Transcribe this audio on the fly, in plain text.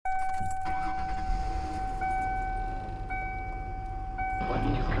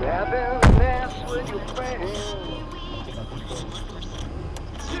No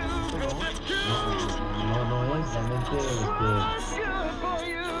es realmente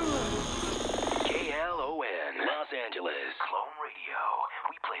KLON, Los Angeles. Clone Radio.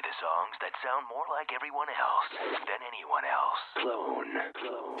 We play the songs that sound more like everyone else than anyone else. Clone.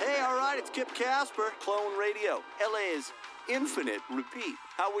 Hey, all right, it's Kip Casper, Clone Radio. LA's infinite repeat.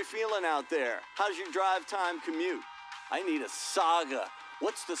 How we feeling out there? How's your drive time commute? I need a saga.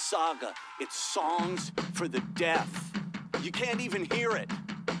 What's the saga? It's songs for the deaf. You can't even hear it.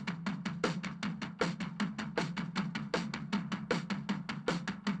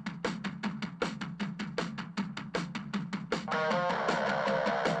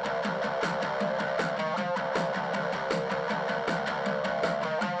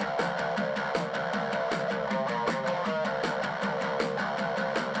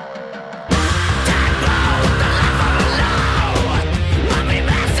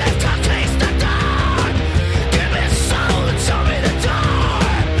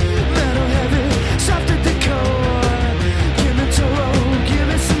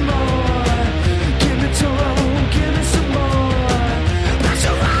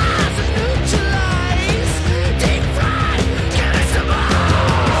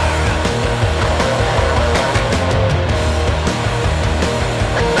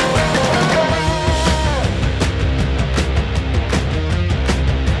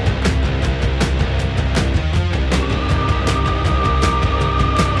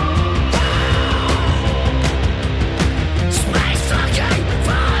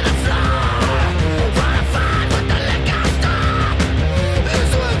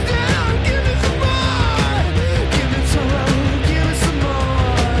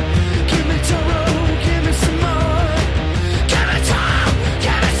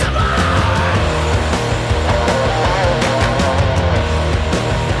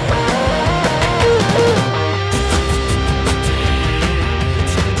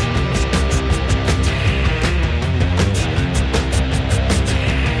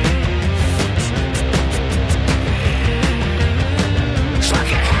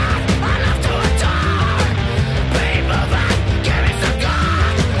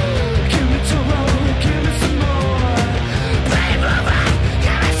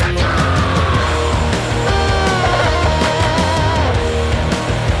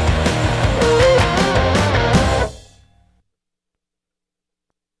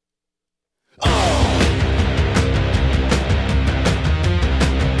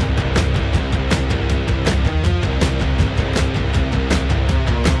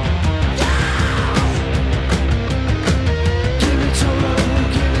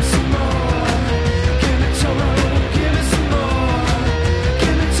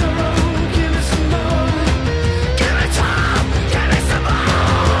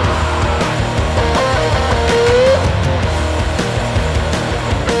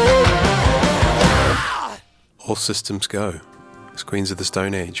 Systems Go. It's Queens of the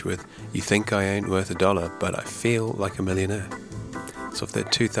Stone Age with You Think I Ain't Worth a Dollar, But I Feel Like a Millionaire. It's off their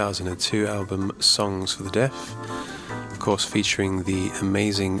 2002 album Songs for the Deaf, of course featuring the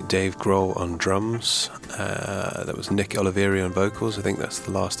amazing Dave Grohl on drums. That was Nick Oliveri on vocals. I think that's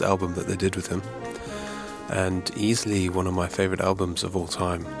the last album that they did with him, and easily one of my favourite albums of all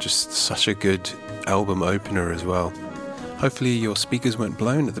time. Just such a good album opener as well. Hopefully your speakers weren't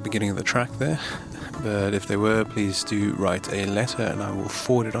blown at the beginning of the track there. But if they were, please do write a letter and I will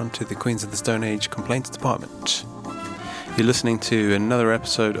forward it on to the Queens of the Stone Age Complaints Department. You're listening to another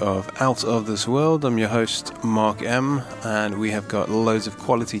episode of Out of This World. I'm your host, Mark M, and we have got loads of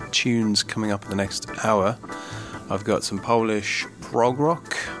quality tunes coming up in the next hour. I've got some Polish prog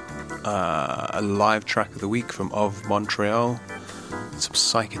rock, a live track of the week from Of Montreal, some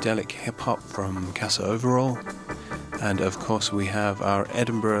psychedelic hip-hop from Casa Overall, and of course we have our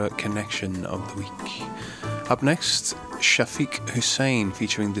Edinburgh connection of the week. Up next, Shafiq Hussain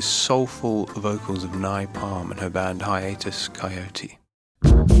featuring the soulful vocals of Nye Palm and her band Hiatus Coyote.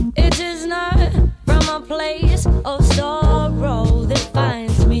 It is not from a place of sorrow that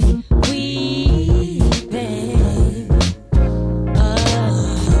finds me weeping.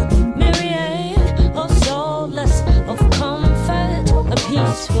 Myriad of solace, of comfort, a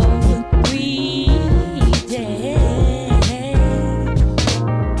peaceful reading.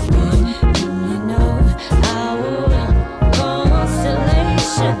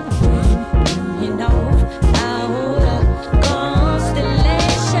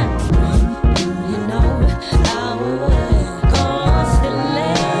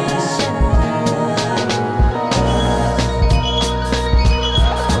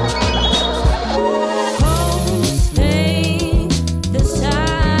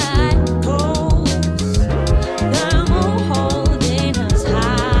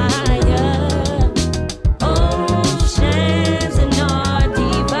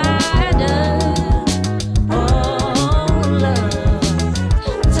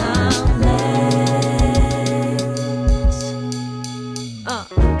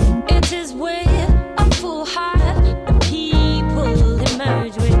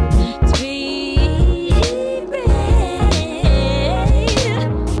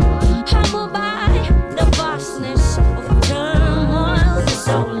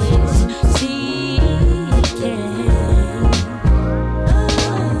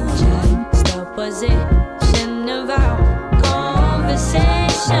 composition of our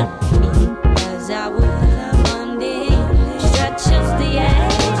conversation. As I would Monday stretches the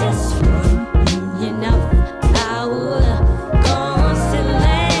edges, enough our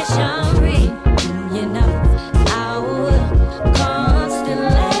constellation, enough our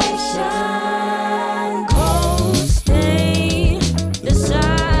constellation. Cold stay the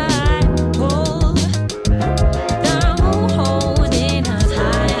side pole, down holding us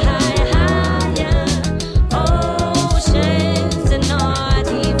higher. Oceans and our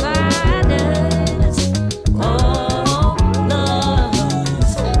dividers, oh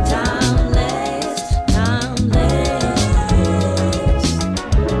love's timeless, timeless.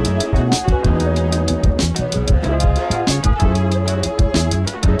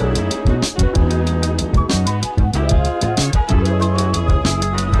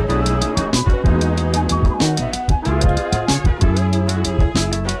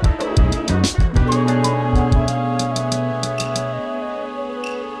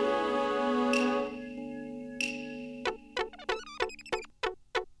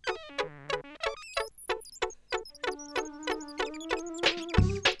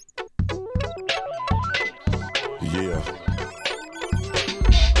 Yeah.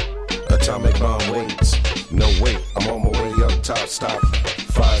 Atomic bomb waits. No wait, I'm on my way up top. Stop.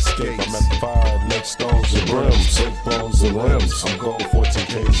 Fire escapes. I'm at the fire next stones and brims. Break bones and limbs. I'm gold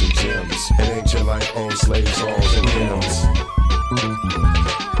 14Ks and gems. It ain't your life on slaves, halls and hymns.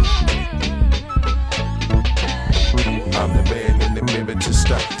 I'm the man in the mirror to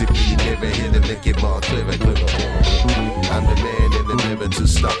stop the beat. Never hit it, make it more clever, clever. I'm the man in the mirror to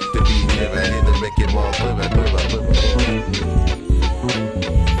stop the beat. Never hit it, make it more clever, clever, clever.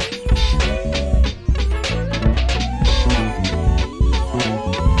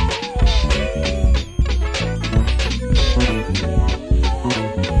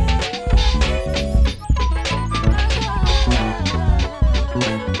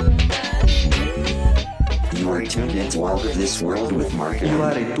 You are tuned into Out of This World with Mark You M.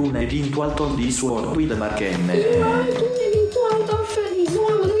 are tuned into Out of This World with Mark M. You are tuned into Out of This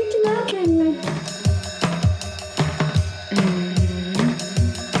World with Mark M.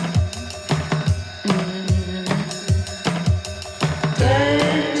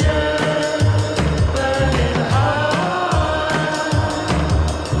 Danger,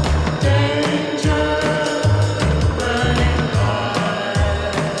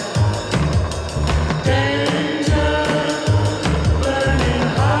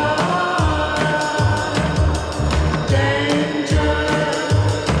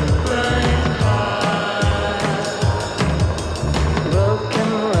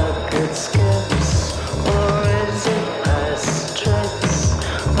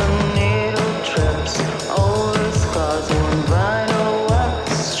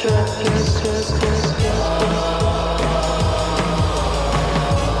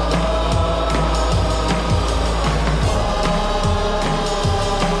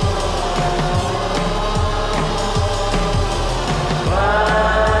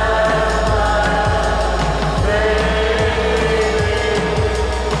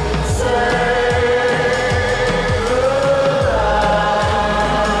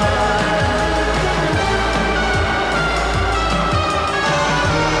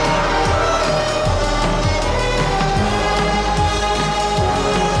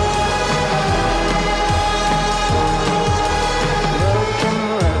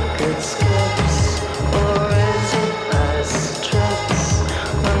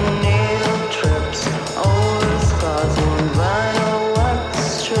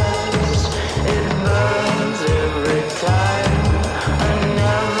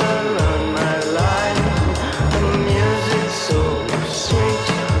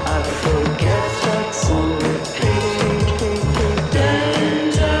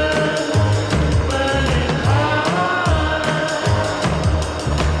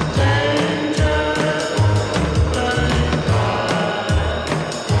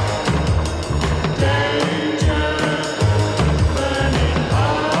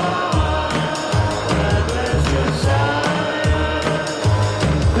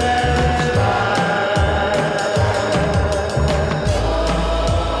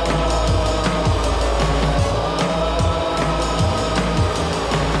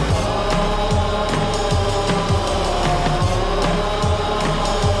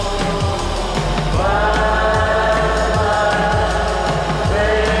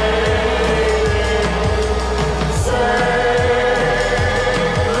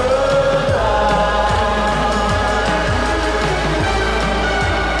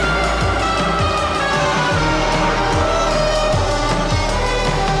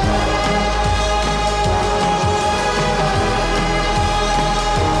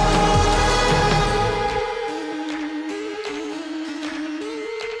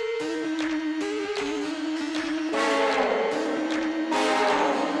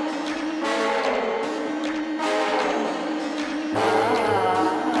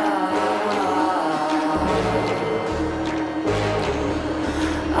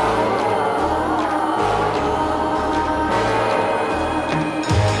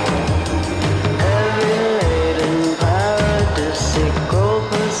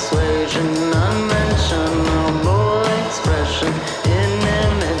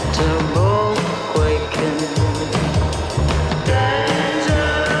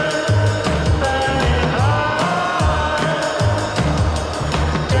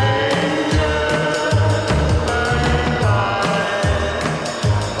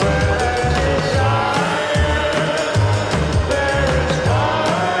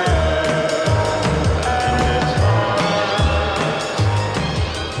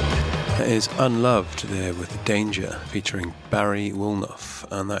 is Unloved there with Danger featuring Barry Woolnough,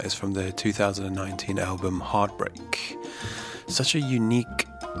 and that is from their 2019 album Heartbreak. Such a unique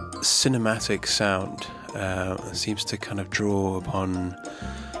cinematic sound. Seems to kind of draw upon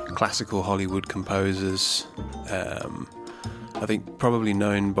classical Hollywood composers. I think probably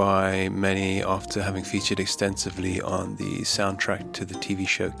known by many after having featured extensively on the soundtrack to the TV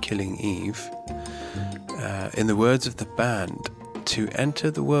show Killing Eve. In the words of the band, to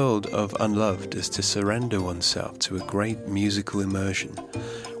enter the world of Unloved is to surrender oneself to a great musical immersion,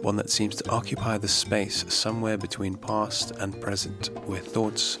 one that seems to occupy the space somewhere between past and present, where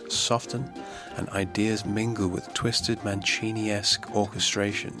thoughts soften and ideas mingle with twisted Mancini-esque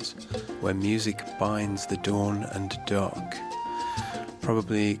orchestrations, where music binds the dawn and dark.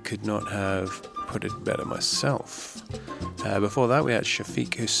 Probably could not have put it better myself. Before that we had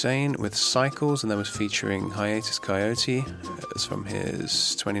Shafiq Hussein with Cycles, and that was featuring Hiatus Coyote. It's from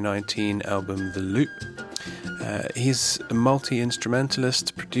his 2019 album The Loop. He's a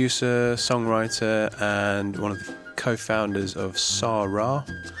multi-instrumentalist, producer, songwriter, and one of the co-founders of Sa Ra.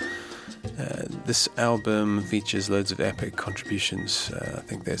 This album features loads of epic contributions. I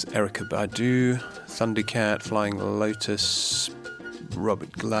think there's Erykah Badu, Thundercat, Flying Lotus,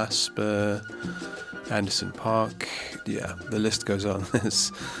 Robert Glasper, Anderson .Paak. Yeah, the list goes on.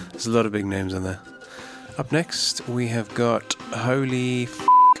 There's a lot of big names on there. Up next, we have got Holy F***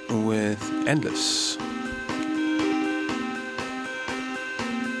 with Endless.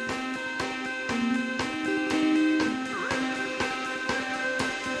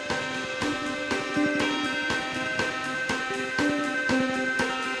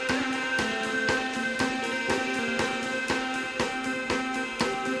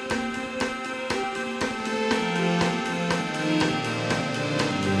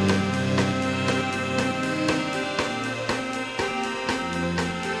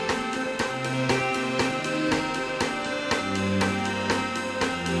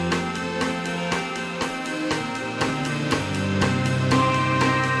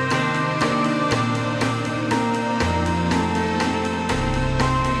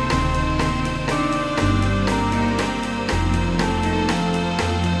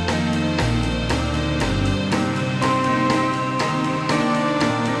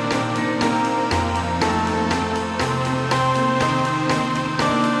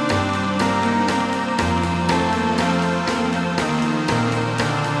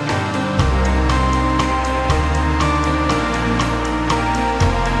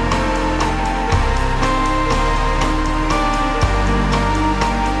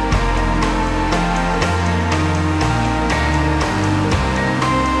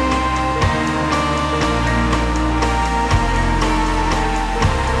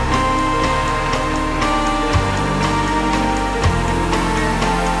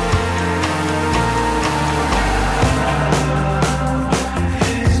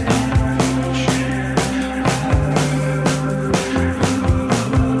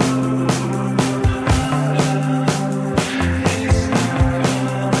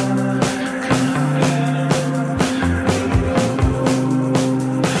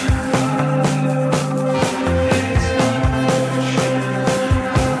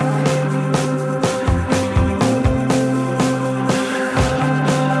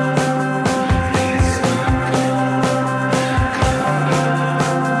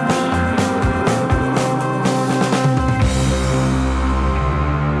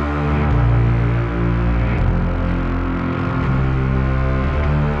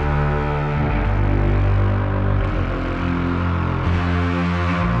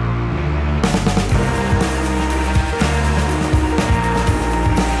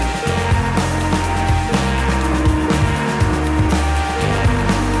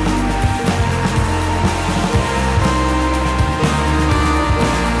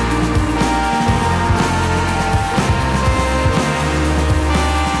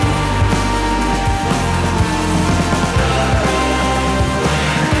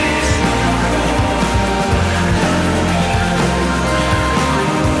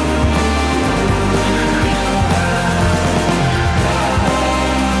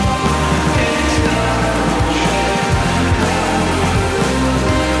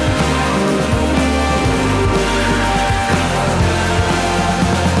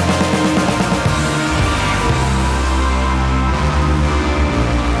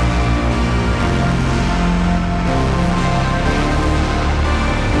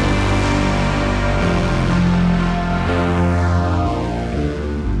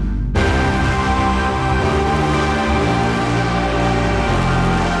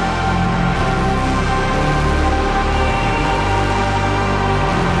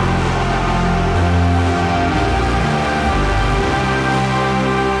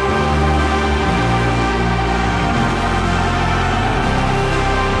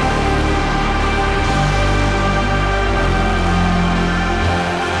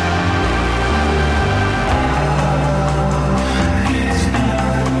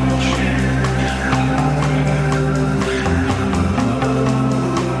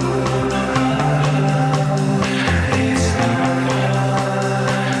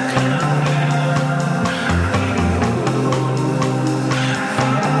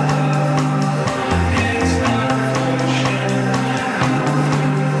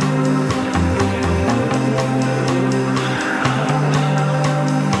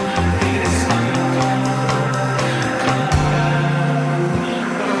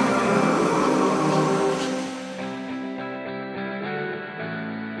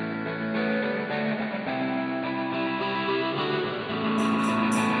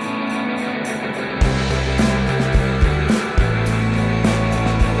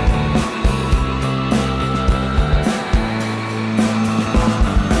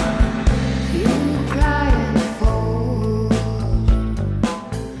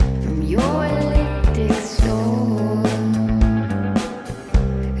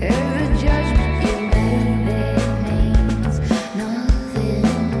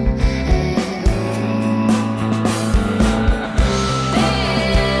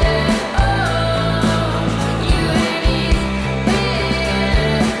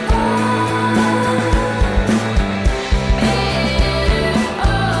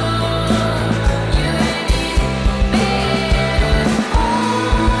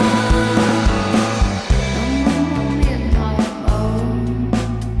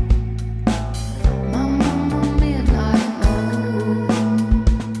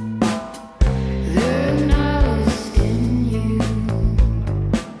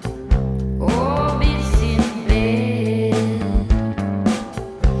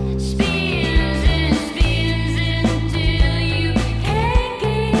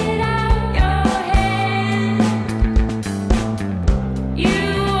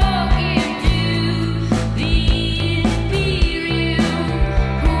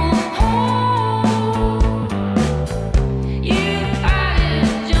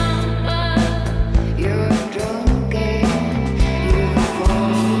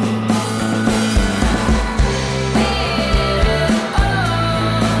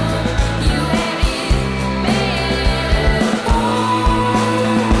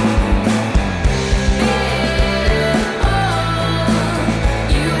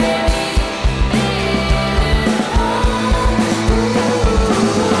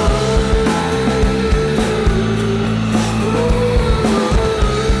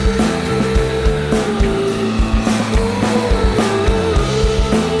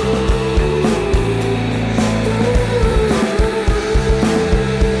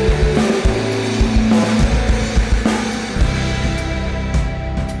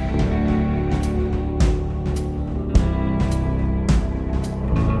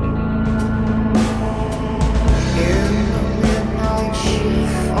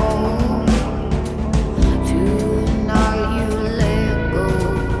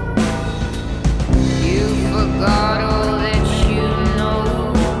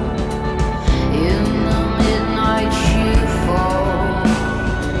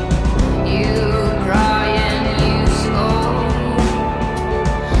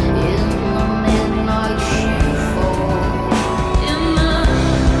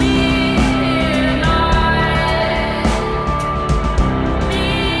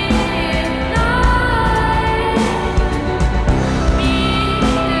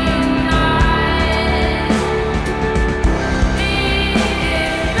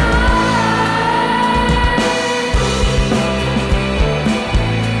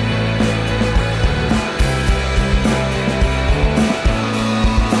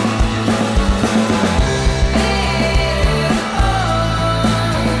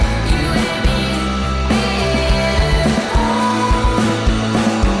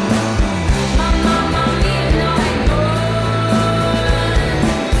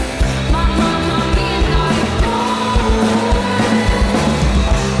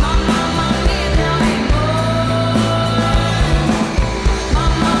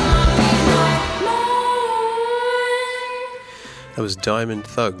 was Diamond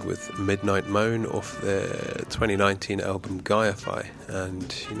Thug with Midnight Moan off their 2019 album Gaiify.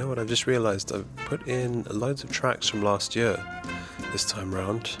 And you know what, I've just realised I've put in loads of tracks from last year this time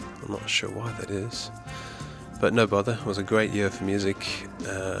round. I'm not sure why that is, but no bother. It was a great year for music.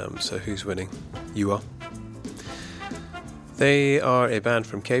 So who's winning? You are. They are a band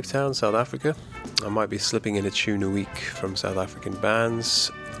from Cape Town, South Africa. I might be slipping in a tune a week from South African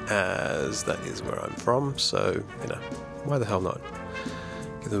bands, as that is where I'm from, so, you know, why the hell not?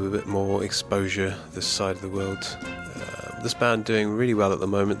 Give them a bit more exposure this side of the world. This band doing really well at the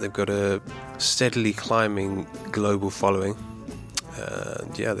moment. They've got a steadily climbing global following.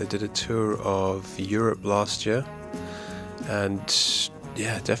 And yeah, they did a tour of Europe last year. And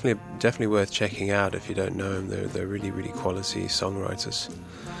yeah, definitely worth checking out if you don't know them. They're really, really quality songwriters.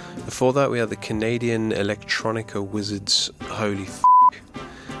 Before that, we had the Canadian electronica wizards Holy F***,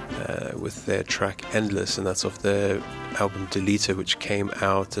 with their track Endless, and that's off their album Deleter, which came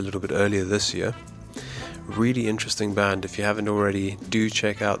out a little bit earlier this year. Really interesting band. If you haven't already, do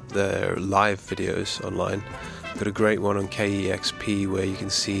check out their live videos online. Got a great one on KEXP where you can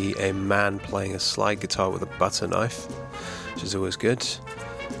see a man playing a slide guitar with a butter knife, which is always good.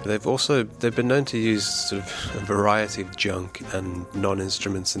 They've been known to use sort of a variety of junk and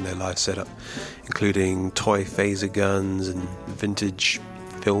non-instruments in their live setup, including toy phaser guns and vintage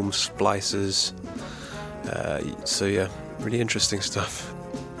film splicers. So yeah, really interesting stuff.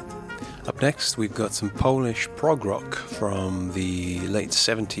 Up next, we've got some Polish prog rock from the late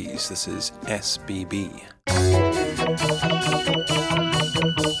 70s. This is SBB.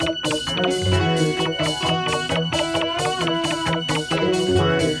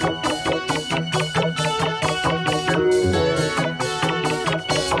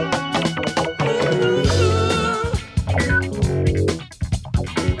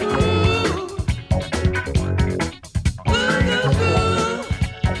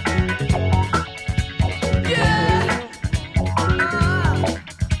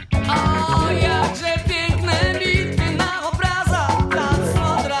 O, jakże piękne bitwy na obrazach.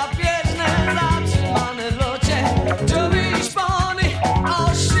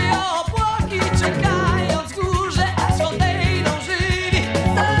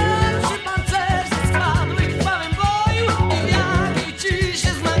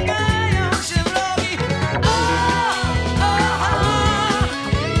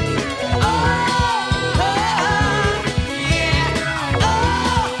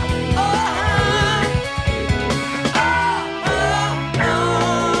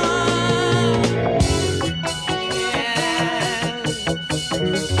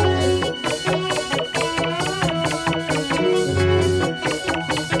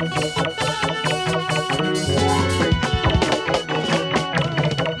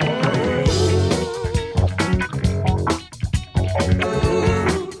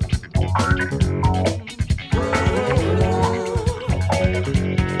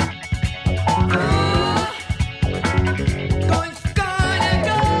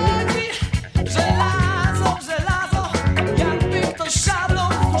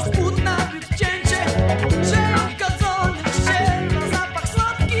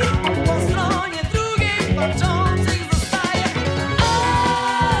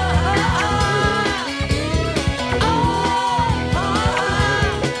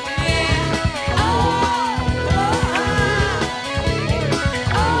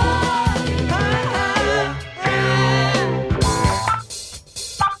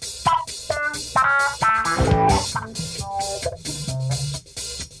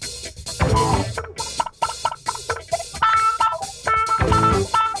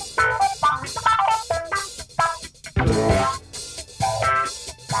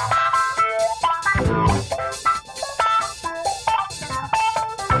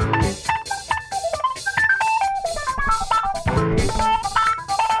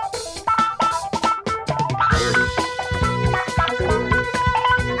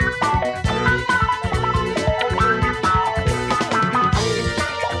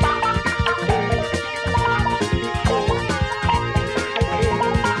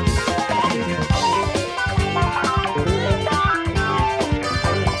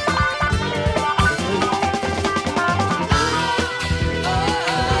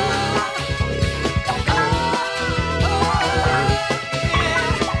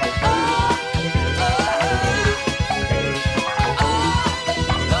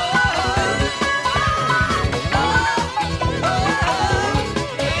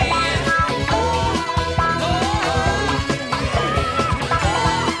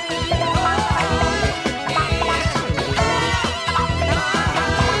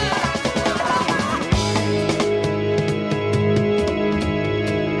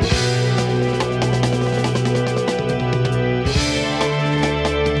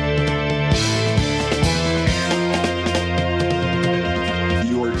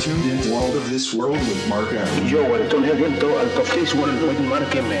 into Out of This World with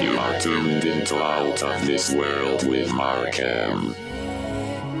Mark M. You are tuned into Out of This World with Mark M.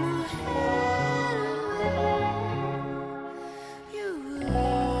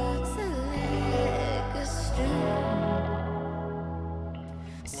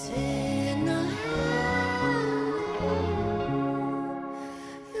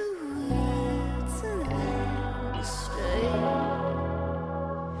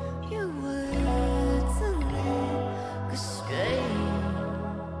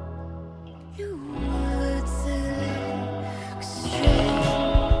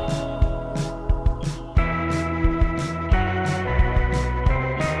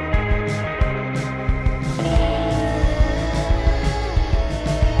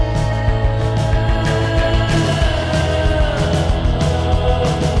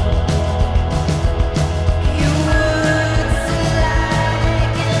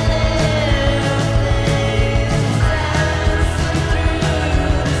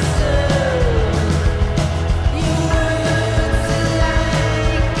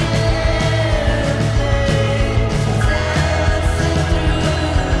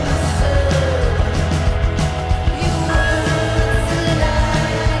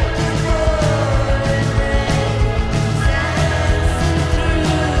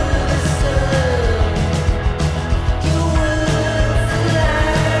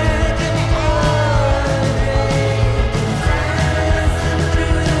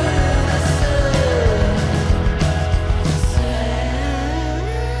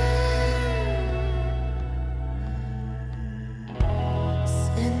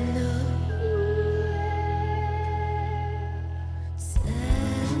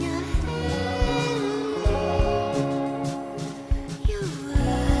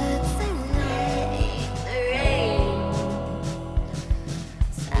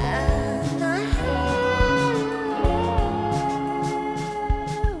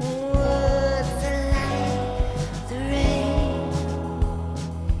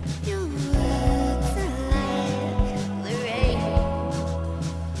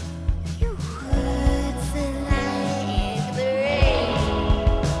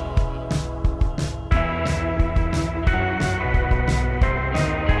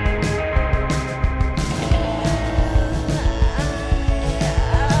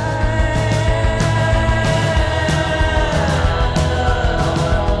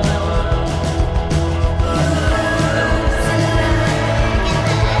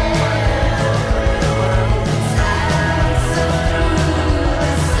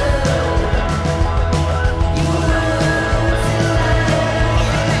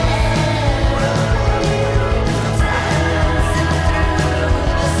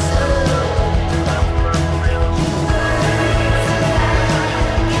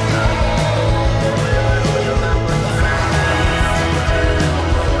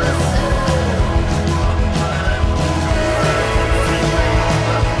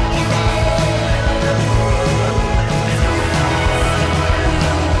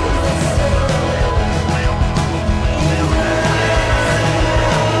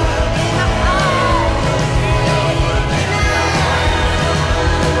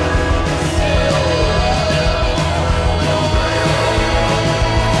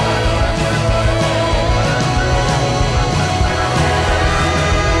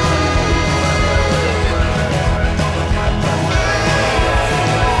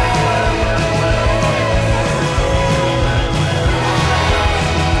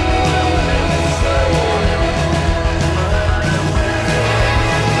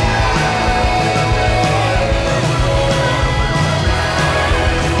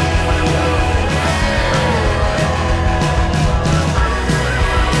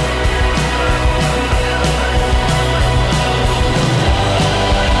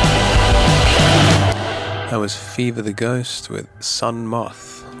 Was Fever the Ghost with Sun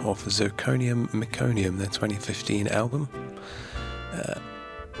Moth off Zirconium Meconium, their 2015 album.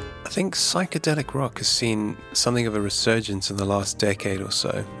 I think psychedelic rock has seen something of a resurgence in the last decade or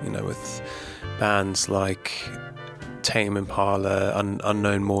so, with bands like Tame Impala,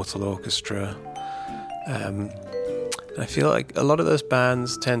 Unknown Mortal Orchestra. I feel like a lot of those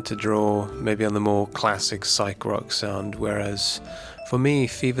bands tend to draw maybe on the more classic psych rock sound, whereas for me,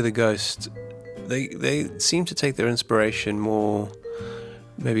 Fever the Ghost, They seem to take their inspiration more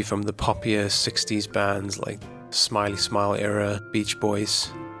maybe from the poppier 60s bands like Smiley Smile era, Beach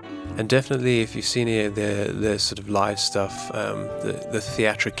Boys. And definitely if you've seen any of their sort of live stuff, the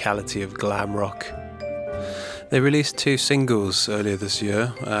theatricality of glam rock. They released 2 singles earlier this year,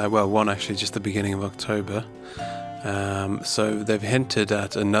 one actually just the beginning of October. So they've hinted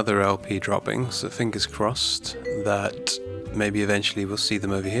at another LP dropping, so fingers crossed that maybe eventually we'll see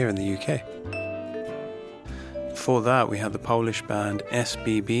them over here in the UK. Before that, we had the Polish band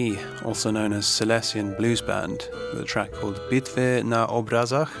SBB, also known as Silesian Blues Band, with a track called Bitwy na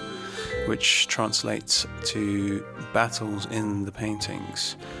obrazach, which translates to Battles in the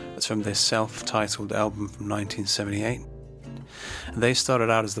Paintings. That's from their self-titled album from 1978. They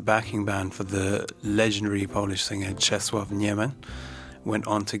started out as the backing band for the legendary Polish singer Czesław Niemen, went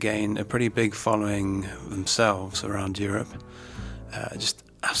on to gain a pretty big following themselves around Europe. Just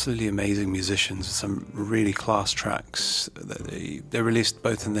absolutely amazing musicians with some really class tracks that they released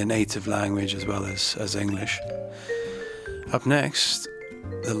both in their native language as well as English. Up next,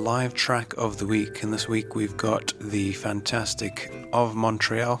 the live track of the week, and this week we've got the fantastic Of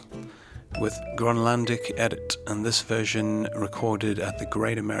Montreal with Gronlandic Edit, and this version recorded at the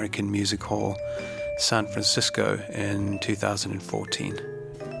Great American Music Hall, San Francisco in 2014.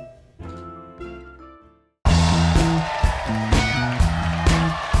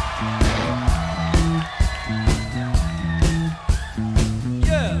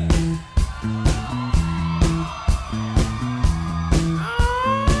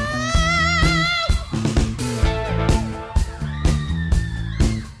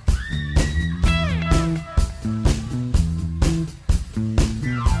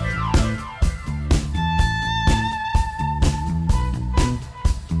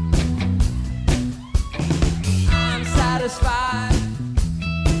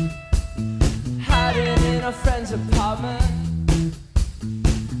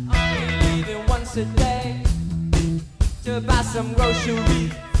 Some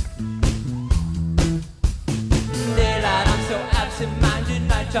groceries. Daylight, I'm so absent-minded.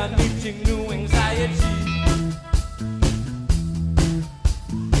 Nighttime meeting, new anxiety.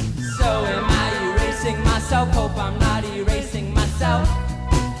 So am I erasing myself? Hope I'm not erasing myself.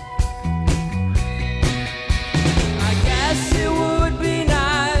 I guess it would be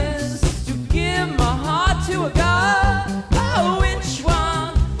nice to give my heart to a girl. Oh, which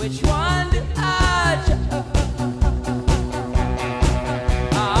one? Which one did I judge?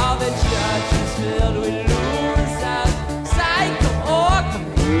 Filled with losers, psycho or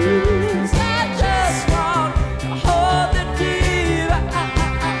confused. I just want to hold the diva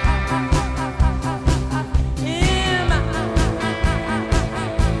in my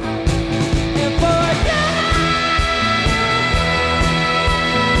and forget.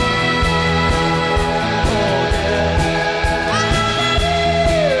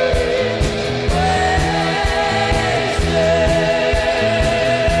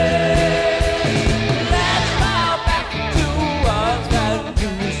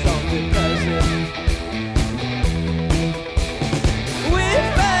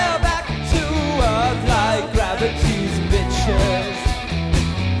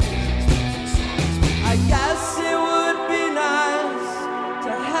 I guess it would be nice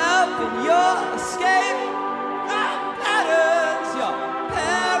to help in your escape, your patterns, your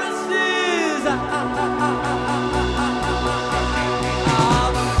heresies. All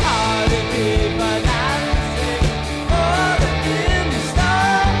the party people dancing for the dim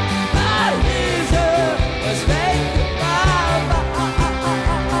star. My reason was fake love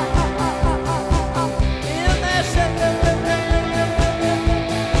in their second.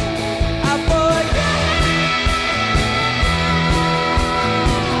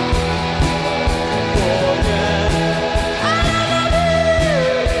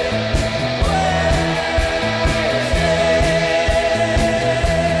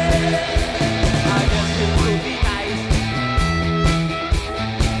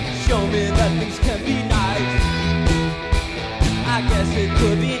 It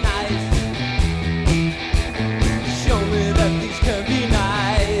could be nice. Show me that things can be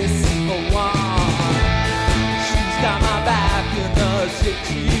nice. For one, she's got my back in the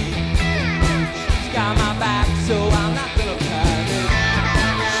city. She's got my back, so I'm not gonna panic.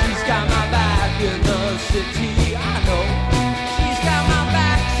 She's got my back in the city. I know. She's got my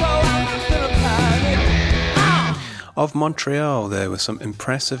back, so I'm not gonna panic. Of Montreal, there were some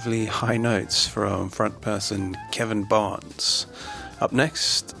impressively high notes from frontperson Kevin Barnes. Up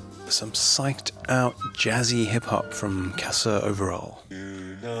next, some psyched out jazzy hip hop from Casa Overall.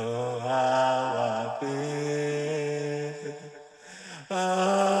 You know how I feel. I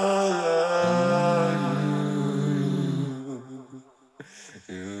love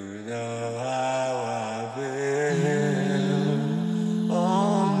you. You know how I feel.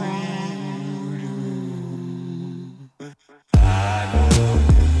 Only you do. I know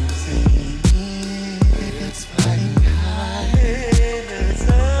you see it's flying high.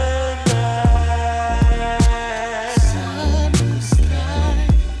 Sunny sky.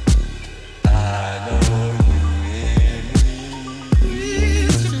 I know you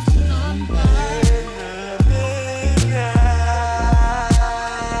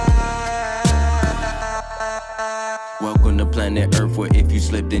the earth where if you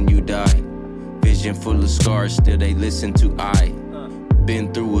slip then you die. Vision full of scars, still they listen to I.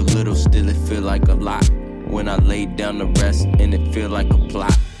 Been through a little, still it feel like a lot. When I lay down to rest and it feel like a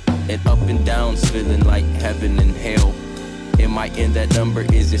plot. And up and downs feeling like heaven and hell. Am I in that number?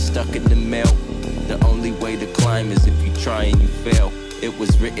 Is it stuck in the mail? The only way to climb is if you try and you fail. It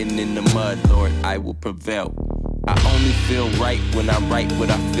was written in the mud, Lord, I will prevail. I only feel right when I write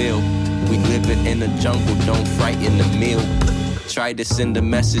what I feel. We living in a jungle, don't frighten the meal. Try to send a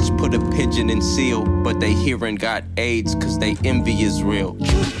message, put a pigeon in seal. But they hearing got AIDS, cause they envy is real.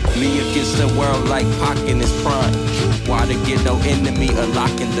 Me against the world like Pac in his prime. Why to get no enemy,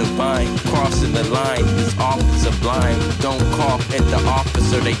 unlocking divine. Crossing the line, this officer blind. Don't cough at the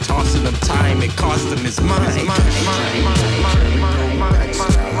officer, they tossing him time. It cost him his mind.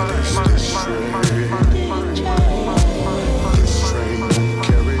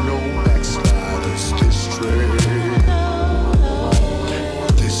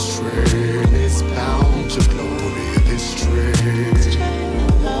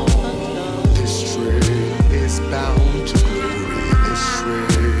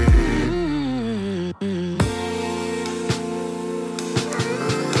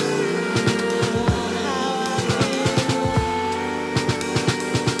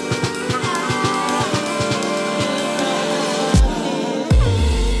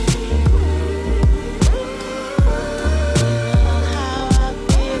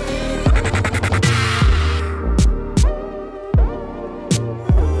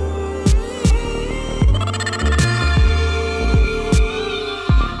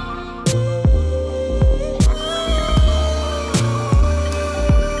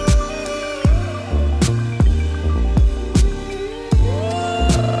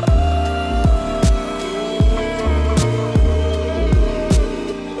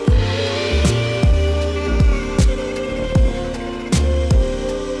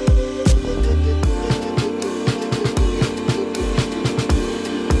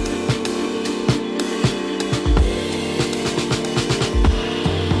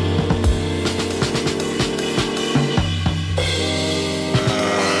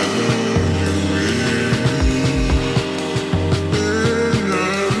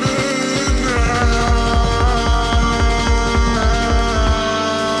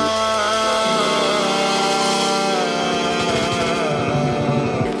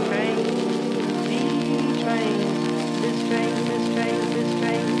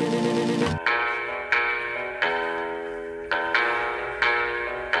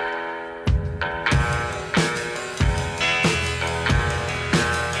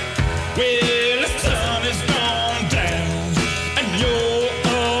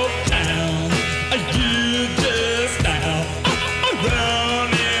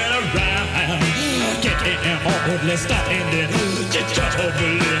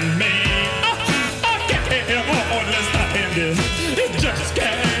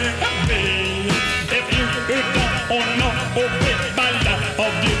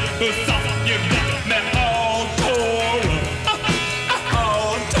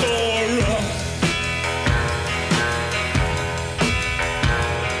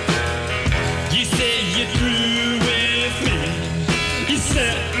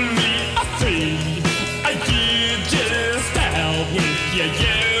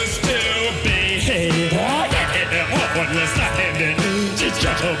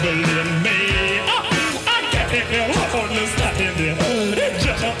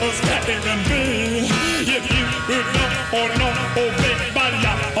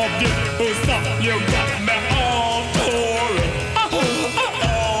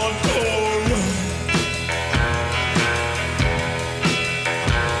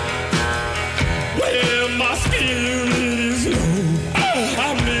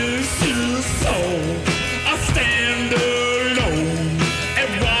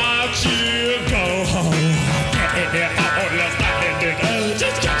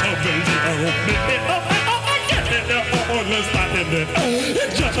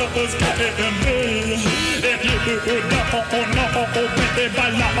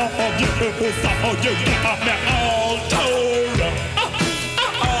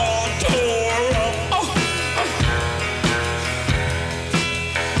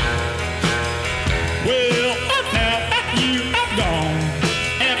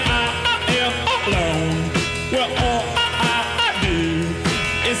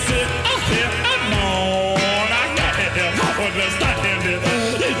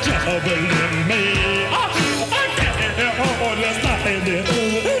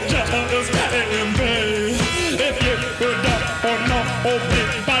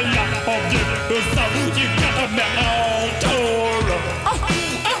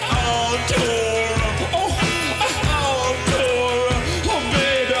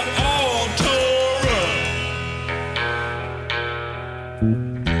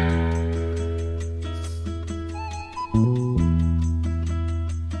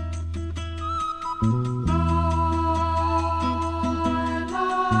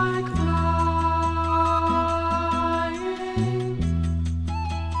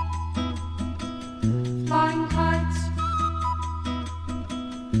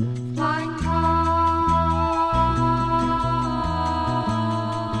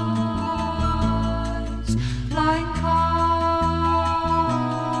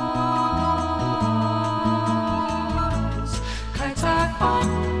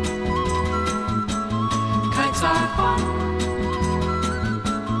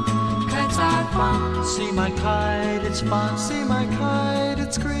 See my kite, it's fun. See my kite,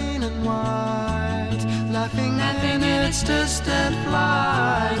 it's green and white. Laughing in its distant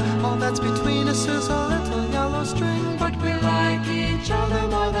flight. All that's between us is a little yellow string, but we like each other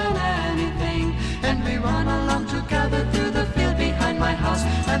more than anything. And we run along together through the field behind my house.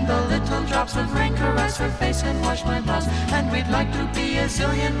 And the little drops of rain caress her face and wash my blouse. And we'd like to be a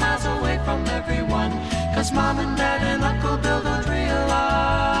zillion miles away from everyone, 'cause Mom and Dad and Uncle Bill don't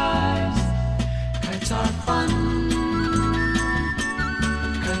realize kites are fun.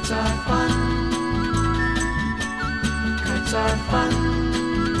 Kites are fun. Kites are fun.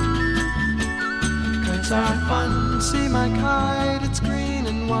 Kites are fun. See my kite, it's green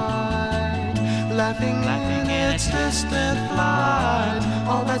and white. Laughing in its distant flight.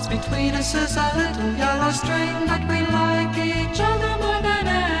 All that's between us is a little yellow string, but we like each other more than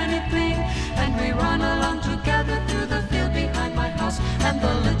anything. And we run along together through the field behind my house. And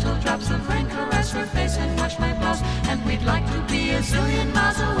the little drops of rain caress her face and wash my blouse. And we'd like to be a zillion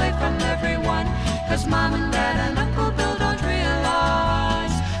miles away from everyone, 'cause Mom and Dad and Uncle Bill don't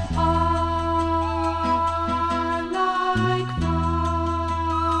realize I like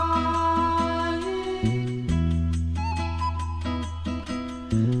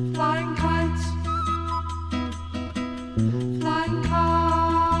flying kites. Flying kites.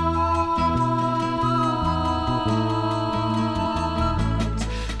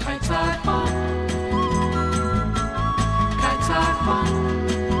 Kites are fun. Kites are fun.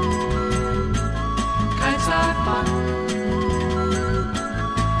 Kites are fun.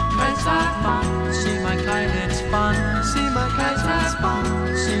 Kites are fun. See my kite, it's fun. See my kite, it's fun.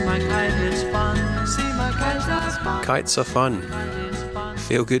 See my kite, it's fun. See my kite, it's fun. Kites are fun.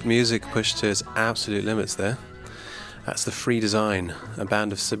 Feel-good music pushed to its absolute limits there. That's The Free Design, a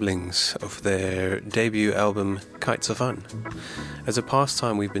band of siblings of their debut album Kites Are Fun. As a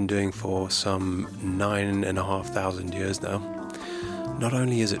pastime we've been doing for some 9,500 years now. Not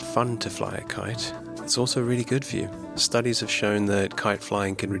only is it fun to fly a kite, it's also really good for you. Studies have shown that kite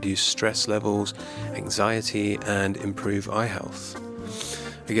flying can reduce stress levels, anxiety, and improve eye health.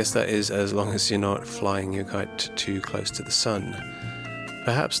 I guess that is as long as you're not flying your kite too close to the sun.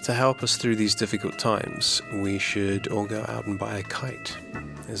 Perhaps to help us through these difficult times, we should all go out and buy a kite.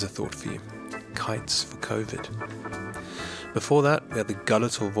 Here's a thought for you. Kites for COVID. Before that, we had the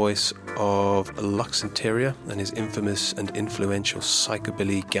guttural voice of Lux Interior and his infamous and influential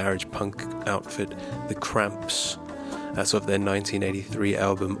psychobilly garage punk outfit, The Cramps. That's off their 1983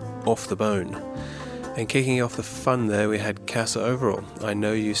 album, Off the Bone. And kicking off the fun there, we had Casa Overall, I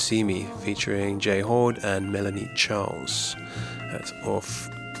Know You See Me, featuring Jay Horde and Melanie Charles. That's off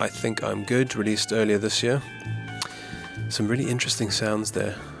I Think I'm Good, released earlier this year. Some really interesting sounds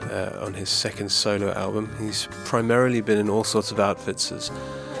there on his second solo album. He's primarily been in all sorts of outfits as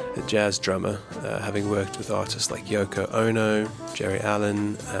a jazz drummer, having worked with artists like Yoko Ono, Jerry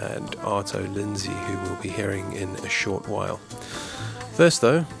Allen, and Arto Lindsay, who we'll be hearing in a short while. First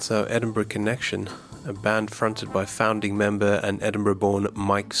though, it's our Edinburgh Connection, a band fronted by founding member and Edinburgh-born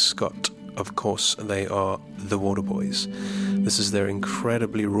Mike Scott. Of course, they are the Waterboys. This is their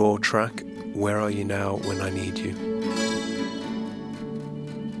incredibly raw track, Where Are You Now When I Need You?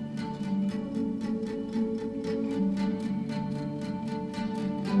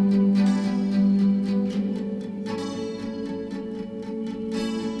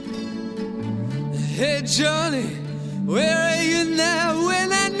 Hey Johnny, where are you now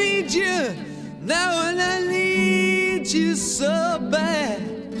when I need you? Now when I need you so bad.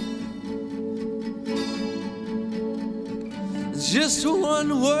 Just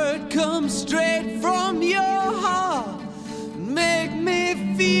one word comes straight from your heart, make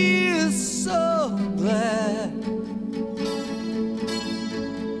me feel so glad.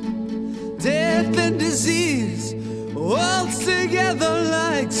 Death and disease waltz together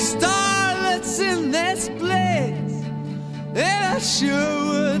like starlets in this place, and I sure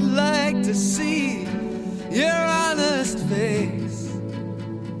would like to see your honest face.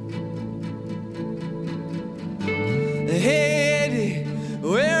 Hey Eddie,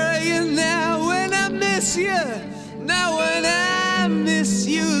 where are you now when I miss you? Now when I miss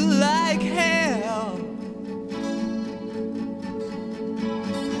you like hell.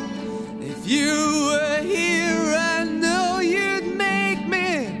 If you were here, I know you'd make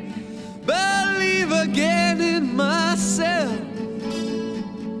me believe again in myself.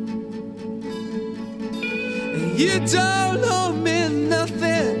 You don't owe me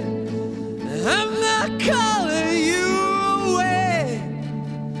nothing, I'm not calling you away,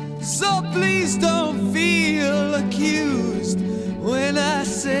 so please don't feel accused when I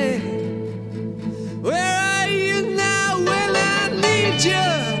say, where are you now when I need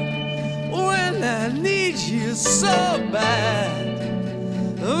you? When I I need you so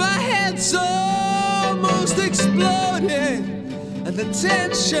bad. My head's almost exploding, and the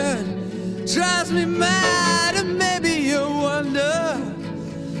tension drives me mad. And maybe you wonder,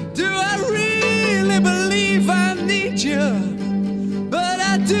 do I really believe I need you? But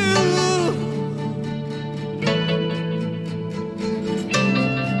I do.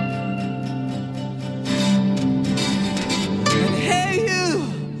 And hey you,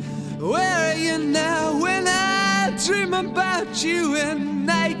 where are you now? When I dream about you in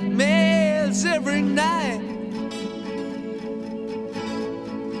nightmares every night,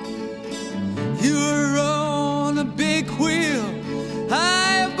 you were on a big wheel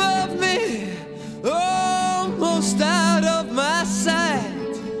high above me, almost out of my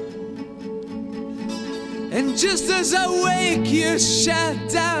sight. And just as I wake, you shout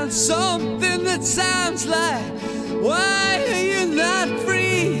down something that sounds like, why are you not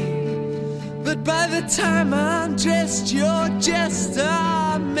free? But by the time I'm dressed, you're just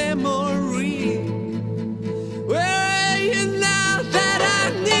a memory. Where are you now that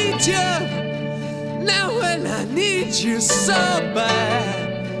I need you? Now when I need you so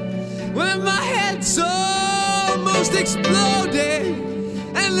bad, when my head's almost exploding,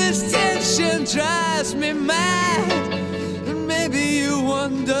 and this tension drives me mad. And maybe you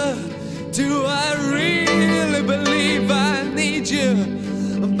wonder, do I really believe I need you?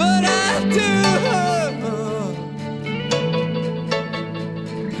 But I do.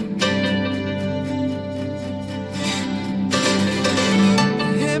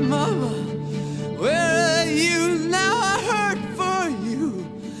 Hey mama, where are you now? I hurt for you.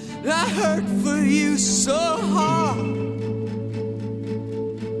 I hurt for you so hard.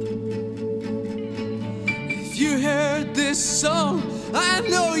 If you heard this song, I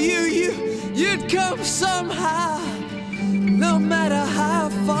know you'd come somehow, no matter how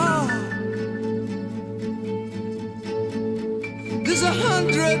far. There's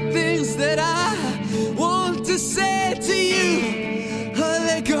 100 things that I want to say to you,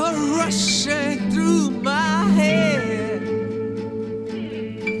 they go rushing through my head.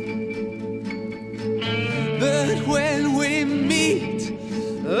 But when we meet,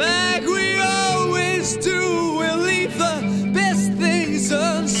 like we always do, we'll leave the best things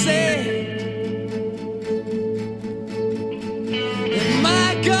unsaid. And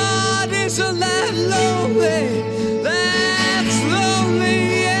my God, isn't that lonely? That's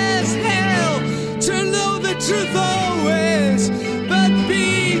lonely as hell, to know the truth always, but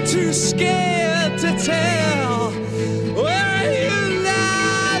be too scared to tell. Where are you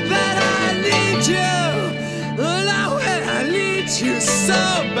now that I need you? Now when I need you so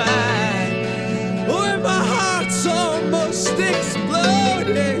bad, when my heart's almost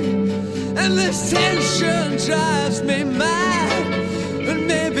exploding, and this tension drives me mad. And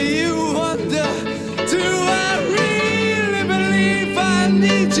maybe you wonder, do I really believe I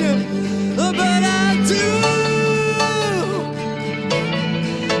need you? But I do.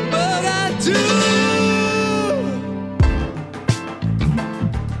 But I do.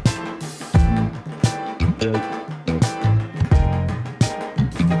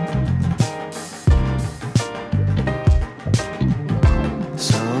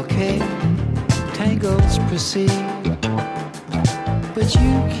 So okay, tangles proceed, but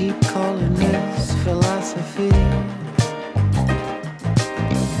you keep calling this philosophy.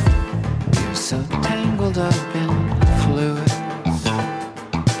 You're so tangled up in fluids.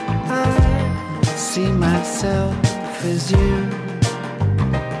 I see myself as you,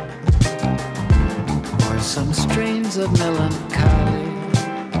 or some strains of melancholy,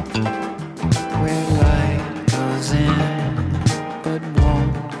 where light goes in but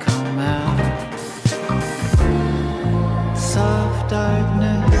won't come out. Soft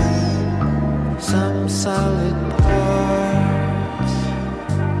darkness, some solid parts,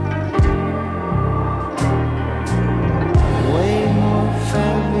 way more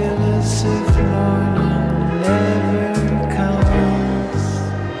fabulous if morning never comes.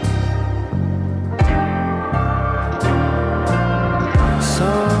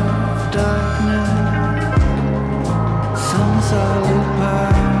 Soft darkness, some solid parts.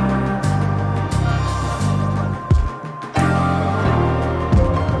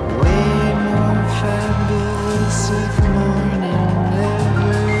 Fabulous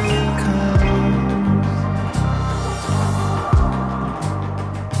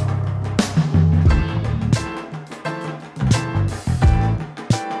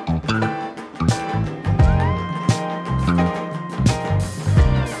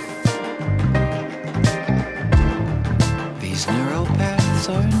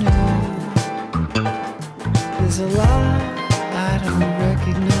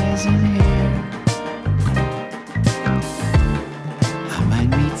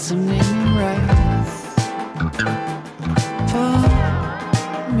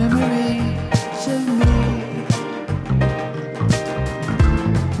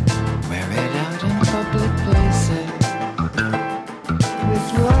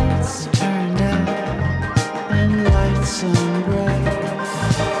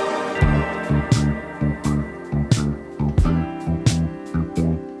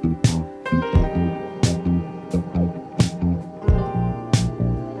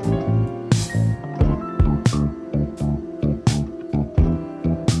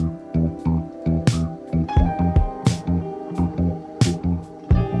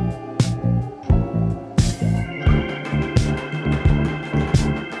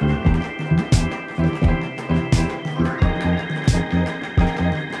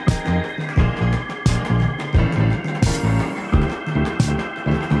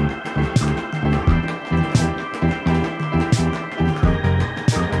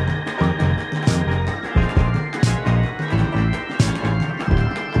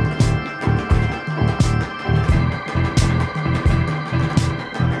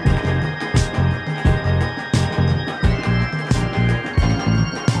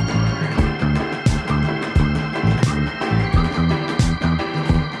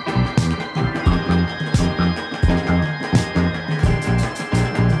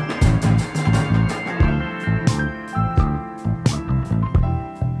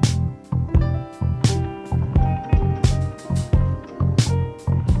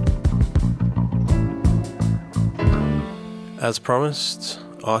As promised,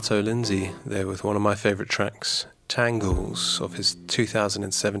 Arto Lindsay there with one of my favourite tracks, Tangles, of his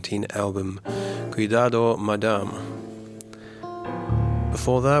 2017 album Cuidado Madame.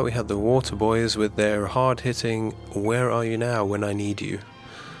 Before that we had the Waterboys with their hard-hitting Where Are You Now When I Need You,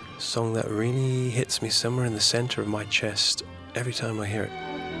 a song that really hits me somewhere in the centre of my chest every time I hear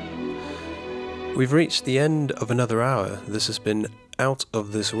it. We've reached the end of another hour. This has been Out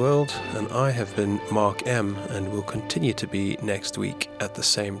of This World, and I have been Mark M, and will continue to be next week at the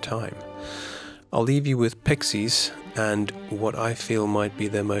same time. I'll leave you with Pixies and what I feel might be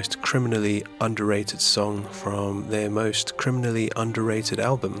their most criminally underrated song from their most criminally underrated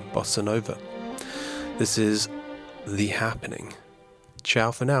album, Bossa Nova. This is The Happening.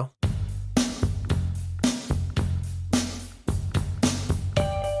 Ciao for now.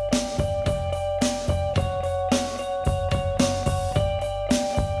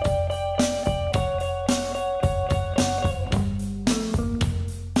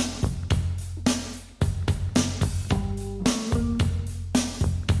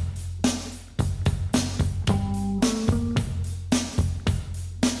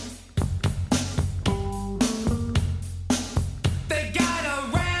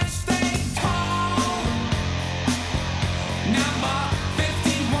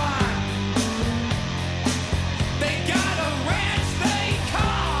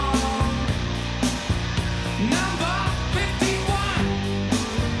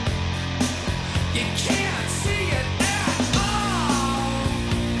 You can't